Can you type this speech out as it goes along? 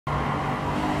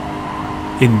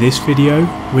In this video,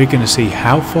 we're going to see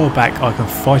how far back I can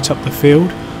fight up the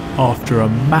field after a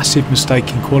massive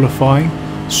mistake in qualifying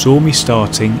saw me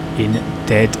starting in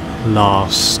dead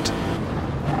last.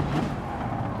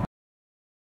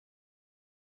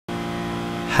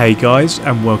 Hey guys,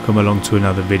 and welcome along to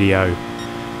another video.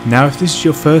 Now if this is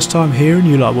your first time here and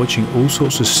you like watching all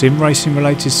sorts of sim racing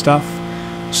related stuff,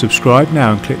 subscribe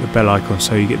now and click the bell icon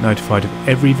so you get notified of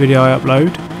every video I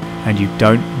upload and you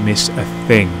don't miss a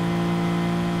thing.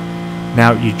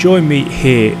 Now you join me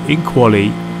here in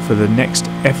quali for the next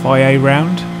FIA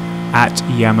round at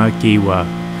Guildford.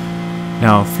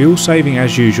 Now fuel saving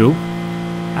as usual,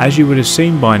 as you would have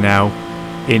seen by now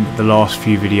in the last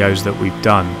few videos that we've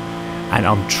done, and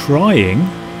I'm trying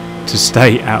to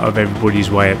stay out of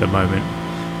everybody's way at the moment.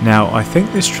 Now I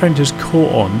think this trend has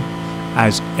caught on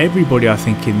as everybody I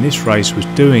think in this race was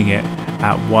doing it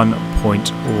at one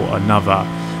point or another,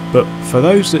 but for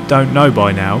those that don't know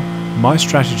by now, my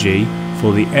strategy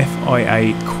for the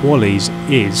FIA qualies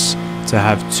is to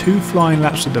have 2 flying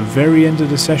laps at the very end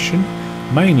of the session,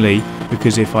 mainly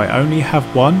because if I only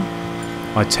have one,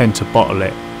 I tend to bottle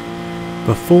it.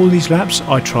 Before these laps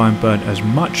I try and burn as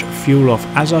much fuel off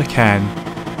as I can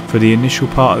for the initial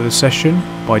part of the session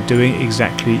by doing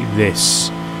exactly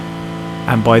this.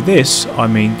 And by this I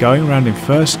mean going around in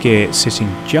first gear,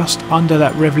 sitting just under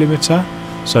that rev limiter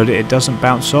so that it doesn't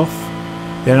bounce off.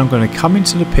 Then I'm going to come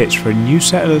into the pits for a new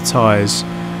set of the tyres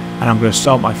and I'm going to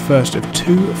start my first of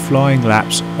 2 flying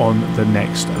laps on the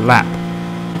next lap.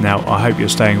 Now I hope you're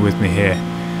staying with me here.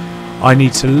 I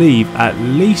need to leave at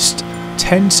least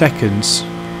 10 seconds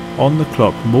on the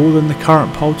clock more than the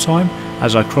current pole time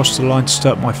as I cross the line to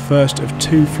start my first of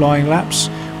 2 flying laps,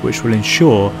 which will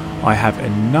ensure I have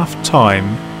enough time,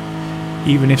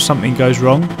 even if something goes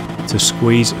wrong, to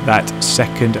squeeze that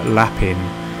second lap in,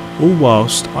 all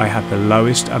whilst I have the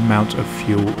lowest amount of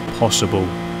fuel possible.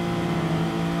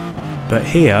 But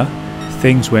here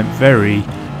things went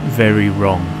very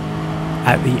wrong.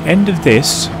 At the end of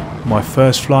this, my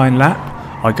first flying lap,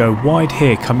 I go wide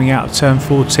here coming out of turn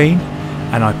 14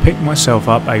 and I pick myself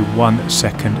up a 1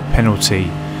 second penalty.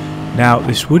 Now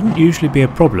this wouldn't usually be a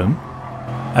problem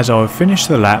as I would finish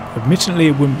the lap. Admittedly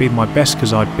it wouldn't be my best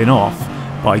because I'd been off,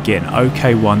 but I get an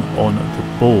OK one on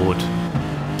the board,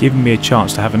 giving me a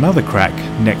chance to have another crack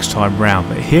next time round.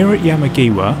 But here at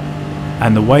Guildford,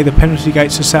 and the way the penalty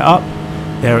gates are set up,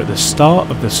 they're at the start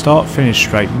of the start-finish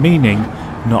straight, meaning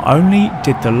not only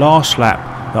did the last lap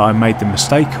that I made the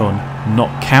mistake on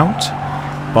not count,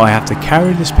 but I have to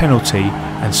carry this penalty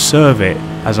and serve it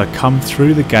as I come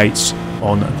through the gates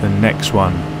on the next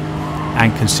one.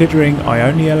 And considering I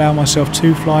only allow myself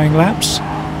 2 flying laps,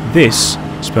 this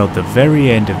spelled the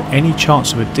very end of any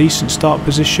chance of a decent start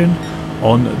position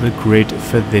on the grid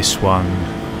for this one.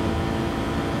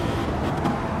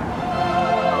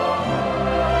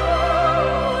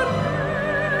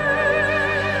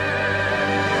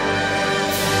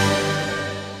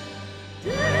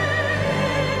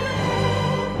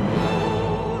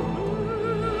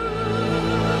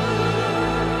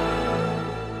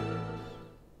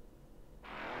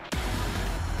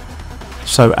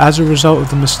 So as a result of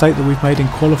the mistake that we've made in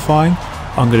qualifying,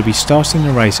 I'm going to be starting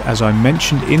the race, as I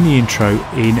mentioned in the intro,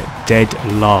 in dead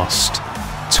last,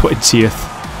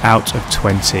 20th out of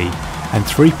 20, and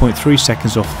 3.3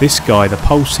 seconds off this guy, the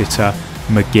pole sitter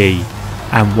McGee,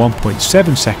 and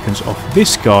 1.7 seconds off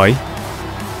this guy,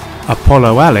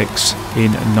 Apollo Alex,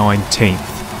 in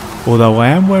 19th. Although I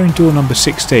am wearing door number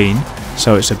 16,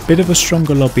 so it's a bit of a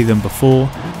stronger lobby than before,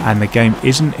 and the game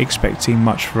isn't expecting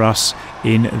much for us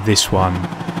in this one.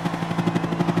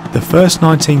 The first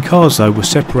 19 cars though were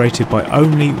separated by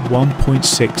only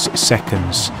 1.6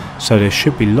 seconds, so there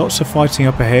should be lots of fighting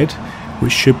up ahead,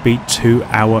 which should be to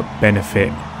our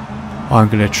benefit. I'm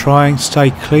going to try and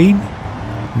stay clean,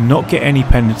 not get any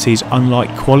penalties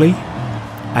unlike quali,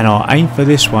 and our aim for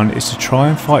this one is to try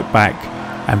and fight back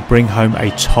and bring home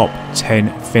a top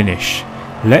 10 finish.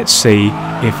 Let's see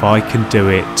if I can do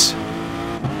it.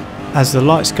 As the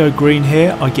lights go green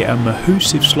here, I get a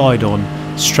mahoosive slide on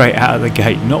straight out of the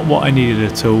gate, not what I needed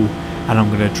at all, and I'm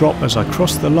going to drop as I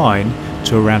cross the line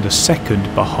to around a second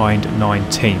behind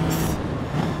 19th.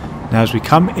 Now as we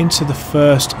come into the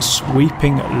first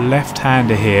sweeping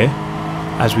left-hander here,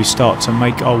 as we start to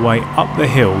make our way up the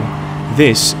hill,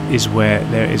 this is where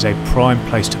there is a prime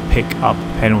place to pick up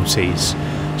penalties.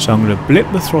 So I'm going to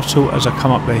blip the throttle as I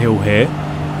come up the hill here.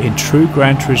 In true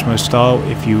Gran Turismo style,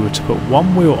 if you were to put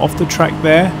one wheel off the track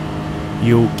there,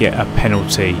 you'll get a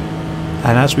penalty.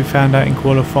 And as we found out in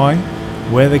qualifying,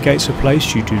 where the gates are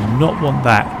placed, you do not want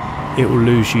that. It will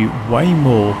lose you way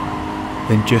more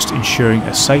than just ensuring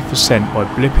a safe ascent by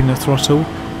blipping the throttle,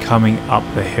 coming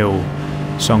up the hill.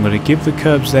 So I'm going to give the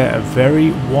curbs there a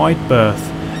very wide berth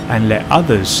and let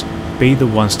others be the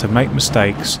ones to make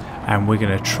mistakes, and we're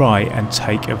going to try and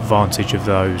take advantage of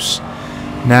those.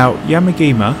 Now,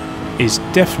 Yamagima is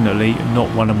definitely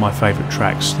not one of my favourite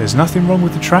tracks. There's nothing wrong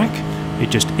with the track, it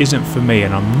just isn't for me,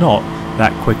 and I'm not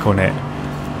that quick on it.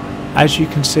 As you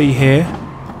can see here,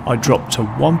 I dropped to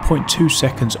 1.2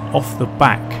 seconds off the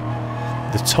back.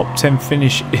 The top 10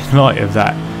 finish in light of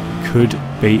that could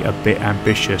be a bit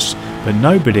ambitious, but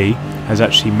nobody has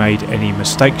actually made any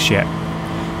mistakes yet.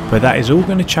 But that is all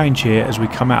going to change here as we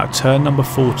come out of turn number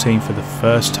 14 for the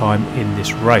first time in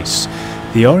this race.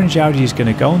 The orange Audi is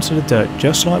going to go onto the dirt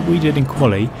just like we did in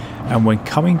quali, and when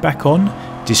coming back on,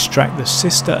 distract the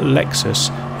sister Lexus,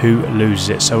 who loses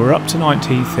it. So we're up to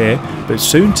 19th here, but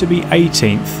soon to be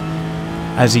 18th.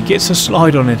 As he gets a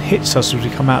slide on and hits us as we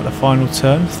come out the final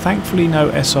turn. Thankfully no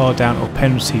SR down or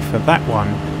penalty for that one.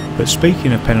 But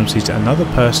speaking of penalties, another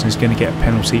person is going to get a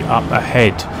penalty up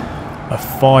ahead. A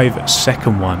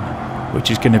 5-second one, which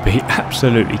is going to be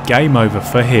absolutely game over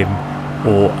for him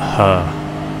or her.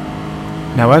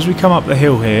 Now as we come up the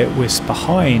hill here, we're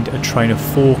behind a train of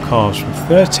 4 cars from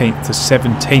 13th to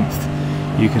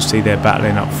 17th. You can see they're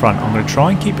battling up front. I'm going to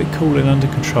try and keep it cool and under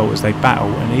control as they battle,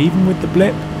 and even with the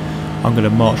blip, I'm going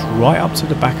to march right up to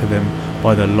the back of them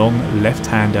by the long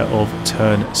left-hander of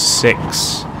turn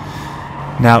 6.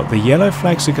 Now the yellow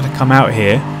flags are going to come out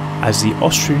here as the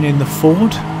Austrian in the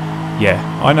Ford. Yeah,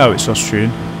 I know it's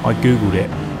Austrian, I googled it.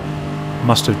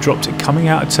 Must have dropped it coming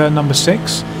out of turn number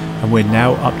 6, and we're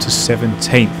now up to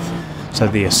 17th. So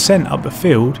the ascent up the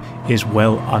field is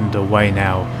well underway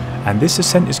now, and this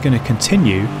ascent is going to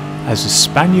continue as the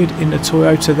Spaniard in the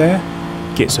Toyota there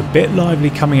gets a bit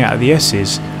lively coming out of the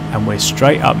S's, and we're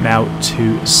straight up now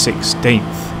to 16th.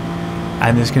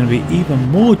 And there's going to be even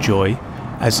more joy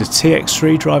as the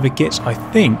TX3 driver gets, I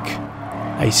think,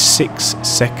 a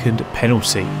 6-second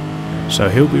penalty. So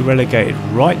he'll be relegated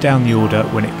right down the order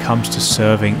when it comes to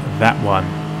serving that one.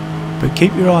 But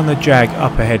keep your eye on the Jag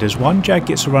up ahead, as one Jag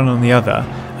gets a run on the other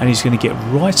and he's going to get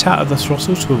right out of the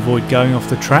throttle to avoid going off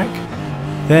the track.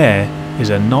 There is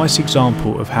a nice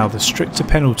example of how the stricter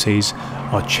penalties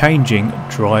are changing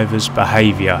drivers'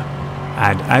 behaviour,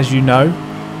 and as you know,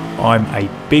 I'm a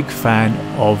big fan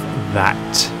of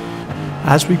that.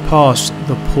 As we pass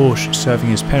the Porsche serving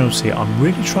his penalty, I'm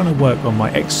really trying to work on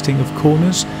my exiting of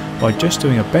corners by just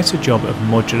doing a better job of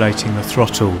modulating the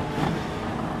throttle.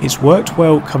 It's worked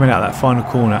well coming out that final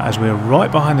corner as we're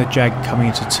right behind the Jag coming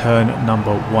into turn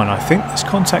number 1. I think there's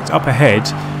contact up ahead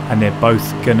and they're both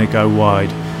going to go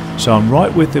wide. So I'm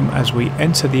right with them as we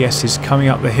enter the S's coming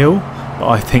up the hill, but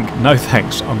I think no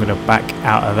thanks, I'm going to back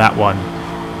out of that one.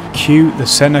 Cue the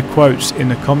Senna quotes in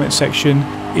the comment section.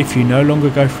 If you no longer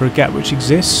go for a gap which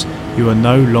exists, you are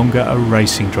no longer a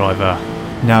racing driver.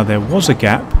 Now there was a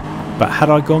gap, but had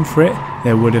I gone for it,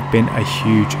 there would have been a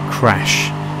huge crash.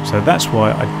 So that's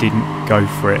why I didn't go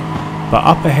for it. But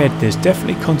up ahead there's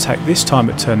definitely contact this time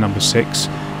at turn number 6,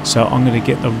 so I'm going to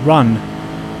get the run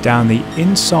down the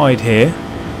inside here,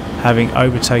 having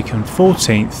overtaken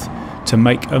 14th, to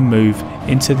make a move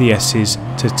into the S's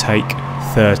to take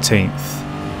 13th.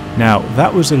 Now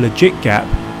that was a legit gap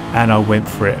and I went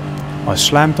for it. I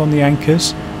slammed on the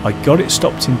anchors, I got it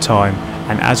stopped in time,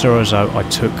 and as a result I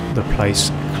took the place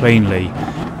cleanly.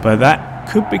 But that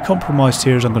could be compromised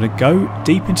here as I'm going to go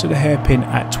deep into the hairpin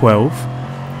at 12,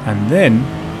 and then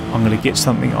I'm going to get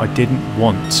something I didn't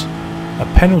want. A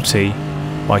penalty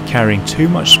by carrying too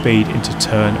much speed into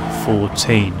turn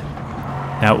 14.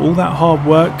 Now all that hard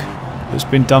work that's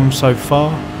been done so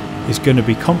far is going to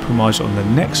be compromised on the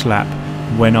next lap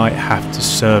when I have to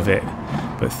serve it.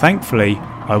 But thankfully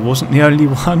I wasn't the only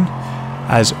one,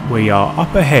 as we are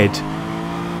up ahead,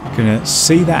 going to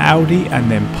see that Audi and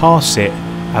then pass it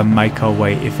and make our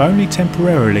way, if only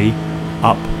temporarily,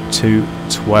 up to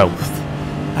 12th.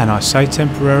 And I say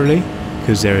temporarily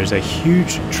because there is a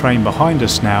huge train behind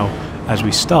us now as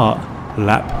we start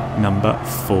lap number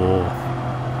 4.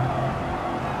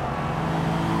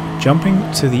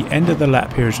 Jumping to the end of the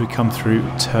lap here as we come through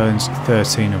turns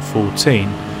 13 and 14,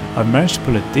 I've managed to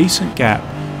pull a decent gap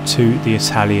to the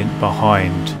Italian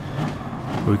behind.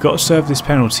 We've got to serve this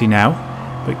penalty now,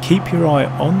 but keep your eye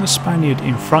on the Spaniard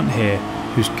in front here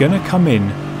who's going to come in,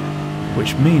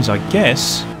 which means I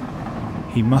guess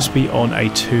he must be on a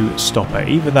 2-stopper,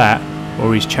 either that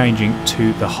or he's changing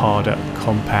to the harder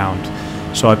compound.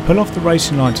 So I pull off the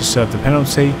racing line to serve the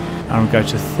penalty and I'll go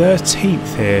to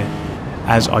 13th here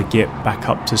as I get back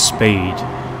up to speed.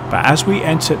 But as we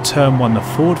enter turn 1, the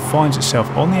Ford finds itself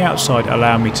on the outside,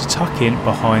 allowing me to tuck in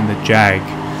behind the Jag.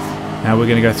 Now we're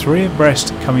going to go 3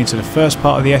 abreast coming into the first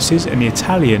part of the S's, and the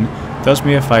Italian does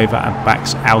me a favour and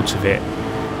backs out of it.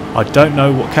 I don't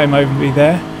know what came over me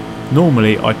there.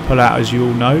 Normally I'd pull out, as you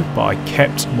all know, but I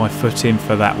kept my foot in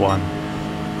for that one.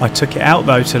 I took it out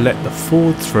though to let the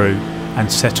Ford through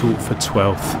and settle for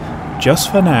 12th.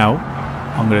 Just for now,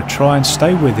 I'm going to try and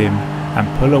stay with him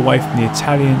and pull away from the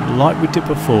Italian like we did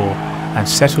before and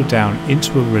settle down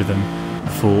into a rhythm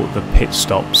for the pit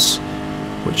stops,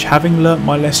 which, having learnt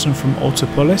my lesson from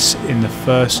Autopolis in the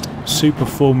first Super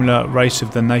Formula race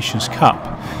of the Nations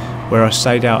Cup, where I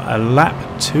stayed out a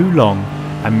lap too long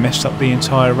and messed up the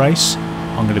entire race,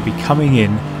 I'm going to be coming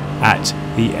in at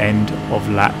the end of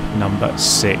lap number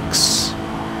 6.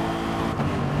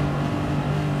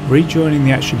 Rejoining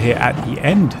the action here at the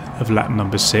end of lap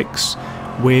number 6,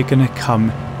 we're going to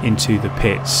come into the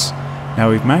pits. Now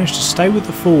we've managed to stay with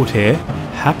the Ford here,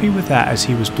 happy with that, as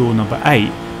he was door number 8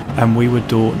 and we were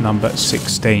door number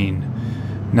 16.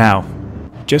 Now,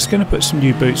 just going to put some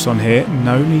new boots on here,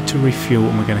 no need to refuel,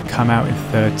 and we're going to come out in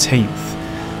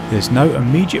 13th. There's no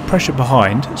immediate pressure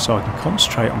behind, so I can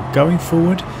concentrate on going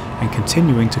forward and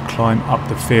continuing to climb up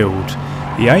the field.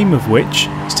 The aim of which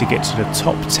is to get to the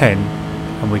top 10,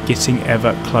 and we're getting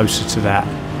ever closer to that.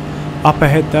 Up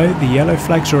ahead though, the yellow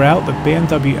flags are out, the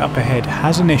BMW up ahead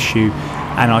has an issue,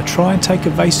 and I try and take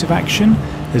evasive action.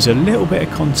 There's a little bit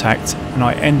of contact and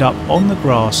I end up on the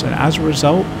grass, and as a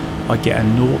result I get a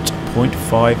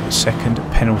 0.5 second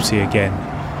penalty again.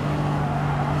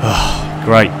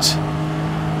 Great.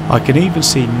 I can even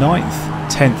see 9th,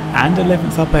 10th and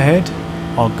 11th up ahead.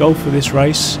 Our goal for this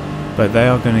race, but they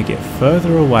are going to get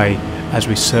further away as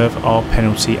we serve our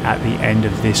penalty at the end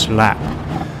of this lap.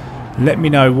 Let me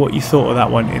know what you thought of that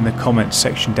one in the comments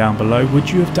section down below. Would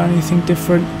you have done anything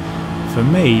different? For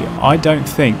me, I don't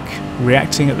think,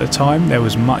 reacting at the time, there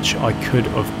was much I could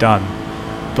have done.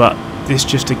 But this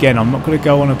just, again, I'm not going to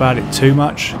go on about it too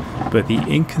much, but the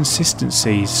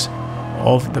inconsistencies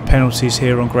of the penalties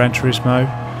here on Gran Turismo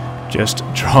just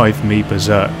drive me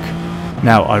berserk.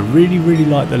 Now, I really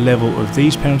like the level of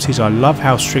these penalties. I love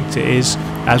how strict it is.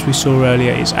 As we saw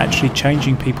earlier, it's actually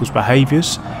changing people's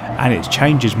behaviours, and it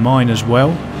changes mine as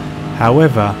well.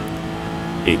 However,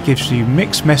 it gives you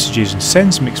mixed messages and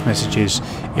sends mixed messages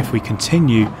if we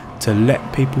continue to let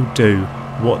people do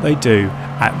what they do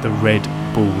at the Red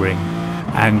Bull Ring.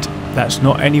 And that's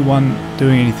not anyone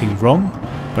doing anything wrong,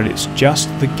 but it's just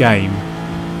the game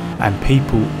and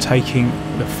people taking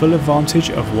the full advantage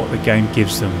of what the game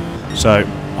gives them. So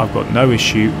I've got no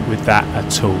issue with that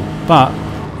at all, but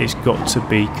it's got to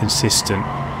be consistent.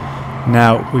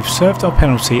 Now we've served our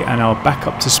penalty and are back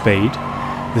up to speed.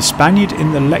 The Spaniard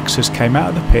in the Lexus came out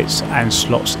of the pits and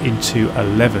slots into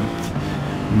 11th.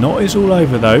 Not is all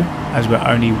over though, as we're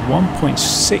only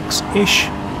 1.6-ish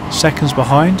seconds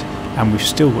behind, and we've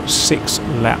still got 6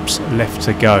 laps left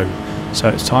to go. So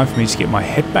it's time for me to get my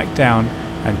head back down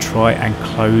and try and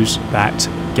close that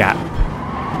gap.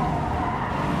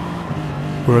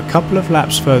 We're a couple of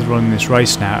laps further on in this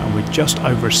race now, and we're just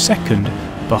over a second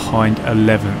behind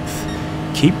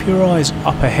 11th. Keep your eyes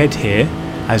up ahead here,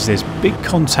 as there's big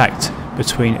contact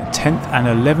between 10th and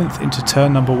 11th into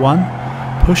turn number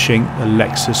 1, pushing the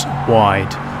Lexus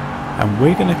wide, and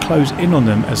we're going to close in on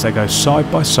them as they go side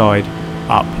by side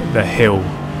up the hill.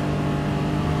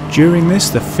 During this,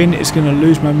 the Finn is going to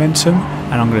lose momentum,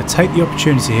 and I'm going to take the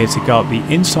opportunity here to go up the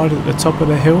inside at the top of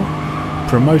the hill,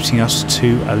 promoting us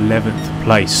to 11th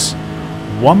place.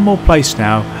 One more place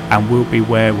now and we'll be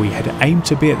where we had aimed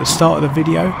to be at the start of the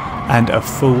video, and a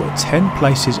full 10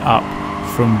 places up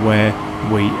from where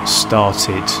we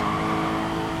started.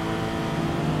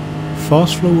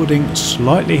 Fast forwarding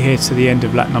slightly here to the end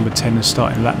of lap number 10 and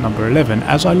starting lap number 11,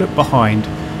 as I look behind,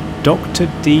 Dr.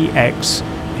 DX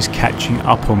is catching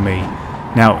up on me.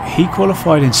 Now he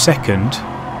qualified in second,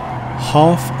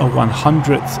 half a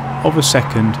 100th of a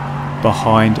second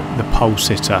behind the pole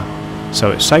sitter,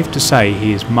 so it's safe to say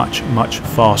he is much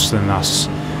faster than us.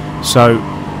 So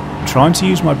trying to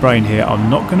use my brain here, I'm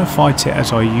not going to fight it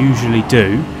as I usually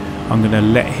do. I'm going to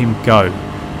let him go.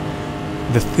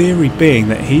 The theory being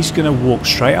that he's going to walk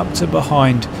straight up to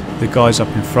behind the guys up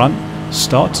in front,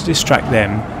 start to distract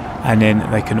them, and then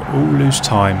they can all lose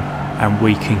time and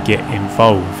we can get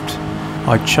involved.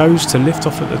 I chose to lift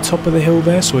off at the top of the hill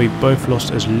there, so we both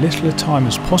lost as little time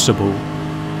as possible,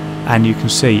 and you can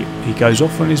see he goes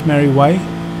off on his merry way,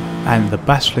 and the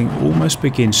battling almost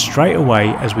begins straight away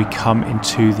as we come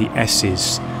into the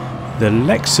S's. The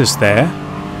Lexus there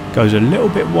goes a little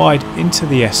bit wide into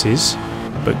the S's,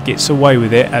 but gets away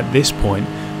with it at this point.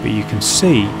 But you can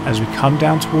see as we come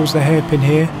down towards the hairpin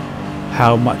here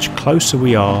how much closer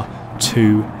we are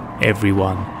to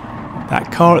everyone. That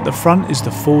car at the front is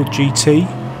the Ford GT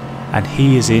and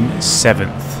he is in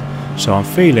 7th. So I'm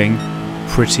feeling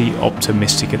pretty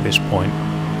optimistic at this point.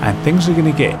 And things are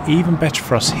going to get even better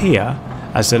for us here,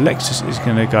 as the Lexus is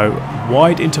going to go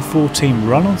wide into 14,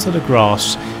 run onto the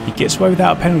grass. He gets away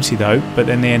without a penalty though, but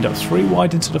then they end up 3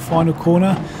 wide into the final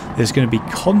corner. There's going to be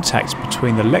contact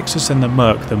between the Lexus and the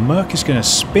Merc. The Merc is going to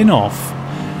spin off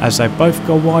as they both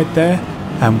go wide there,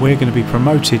 and we're going to be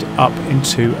promoted up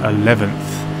into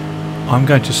 11th. I'm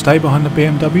going to stay behind the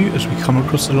BMW as we come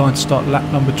across the line to start lap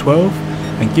number 12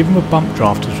 and give them a bump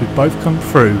draft as we both come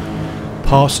through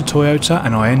past the Toyota,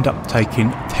 and I end up taking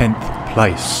 10th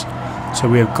place. So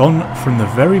we have gone from the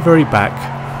very back,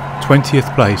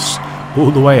 20th place,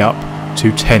 all the way up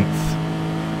to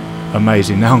 10th.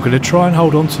 Amazing. Now I'm going to try and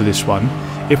hold on to this one.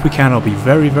 If we can, I'll be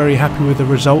very happy with the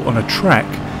result on a track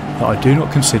that I do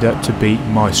not consider to be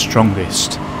my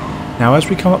strongest. Now as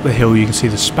we come up the hill, you can see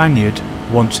the Spaniard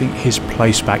wanting his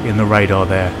place back in the radar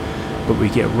there. But we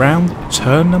get round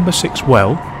turn number 6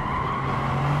 well,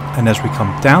 and as we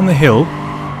come down the hill,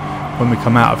 when we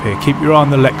come out of here, keep your eye on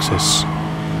the Lexus.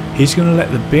 He's going to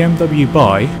let the BMW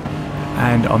by,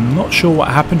 and I'm not sure what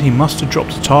happened. He must have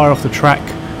dropped a tyre off the track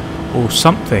or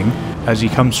something as he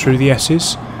comes through the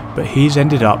S's, but he's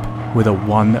ended up with a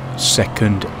 1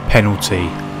 second penalty.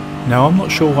 Now I'm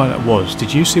not sure why that was.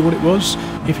 Did you see what it was?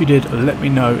 If you did, let me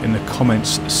know in the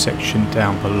comments section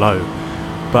down below.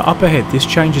 But up ahead, this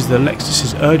changes the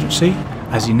Lexus's urgency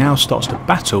as he now starts to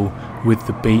battle with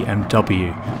the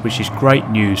BMW, which is great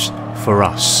news for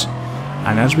us.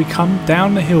 And as we come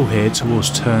down the hill here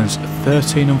towards turns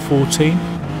 13 and 14,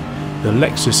 the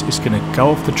Lexus is going to go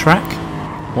off the track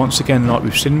once again like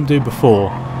we've seen him do before,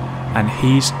 and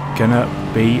he's going to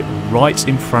be right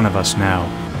in front of us now.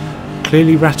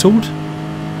 Clearly rattled.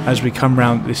 As we come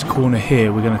round this corner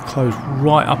here, we're going to close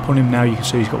right up on him now. You can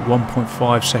see he's got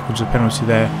 1.5 seconds of penalty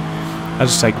there.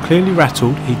 As I say, clearly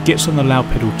rattled. He gets on the loud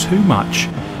pedal too much,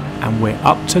 and we're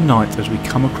up to 9th as we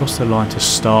come across the line to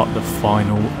start the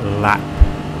final lap.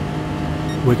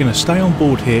 We're going to stay on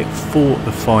board here for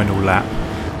the final lap.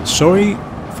 Sorry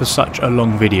for such a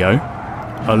long video.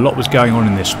 A lot was going on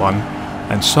in this one,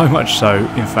 and so much so,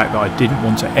 in fact, that I didn't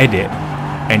want to edit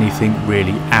anything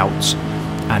really out.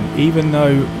 And even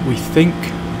though we think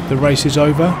the race is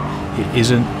over, it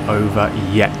isn't over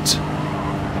yet.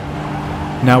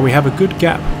 Now we have a good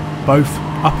gap both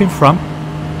up in front.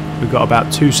 We've got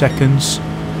about 2 seconds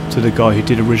to the guy who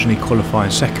did originally qualify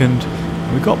in second,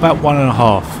 and we've got about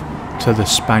 1.5 to the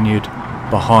Spaniard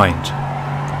behind.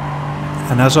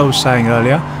 And as I was saying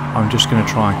earlier, I'm just going to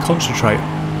try and concentrate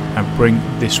and bring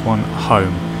this one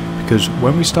home, because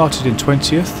when we started in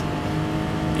 20th,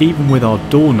 even with our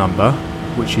door number,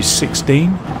 which is 16,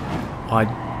 I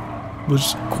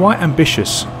was quite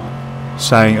ambitious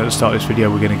saying at the start of this video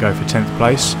we're going to go for 10th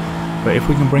place, but if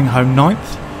we can bring home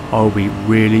 9th, I'll be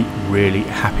really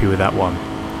happy with that one.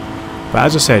 But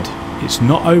as I said, it's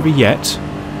not over yet.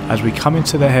 As we come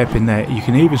into the hairpin there, you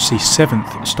can even see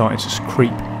 7th starting to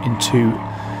creep into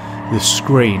the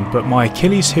screen. But my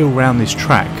Achilles heel round this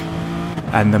track,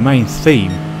 and the main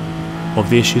theme of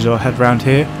the issues I had around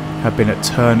here, have been at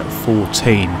turn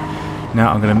 14.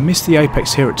 Now I'm going to miss the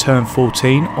apex here at turn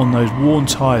 14 on those worn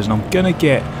tyres, and I'm going to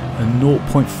get a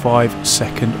 0.5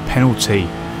 second penalty.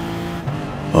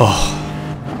 Oh,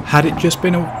 had it just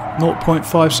been a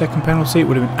 0.5 second penalty, it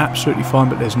would have been absolutely fine,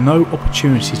 but there's no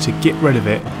opportunity to get rid of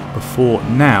it before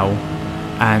now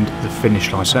and the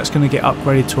finish line. So that's going to get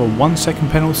upgraded to a 1 second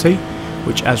penalty,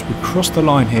 which as we cross the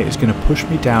line here is going to push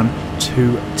me down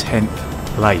to 10th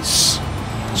place.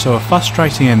 So a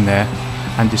frustrating end there,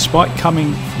 and despite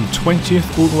coming from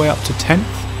 20th all the way up to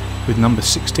 10th with number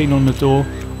 16 on the door,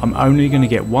 I'm only going to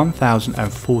get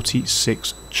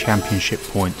 1,046 championship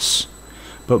points.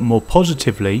 But more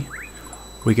positively,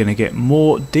 we're going to get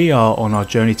more DR on our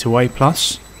journey to A+,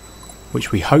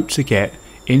 which we hope to get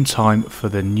in time for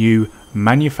the new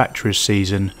manufacturer's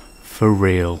season for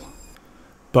real.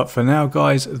 But for now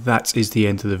guys, that is the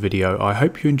end of the video. I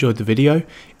hope you enjoyed the video.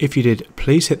 If you did,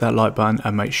 please hit that like button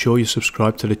and make sure you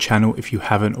subscribe to the channel if you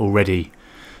haven't already.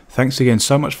 Thanks again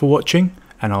so much for watching,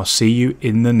 and I'll see you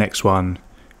in the next one.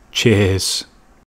 Cheers.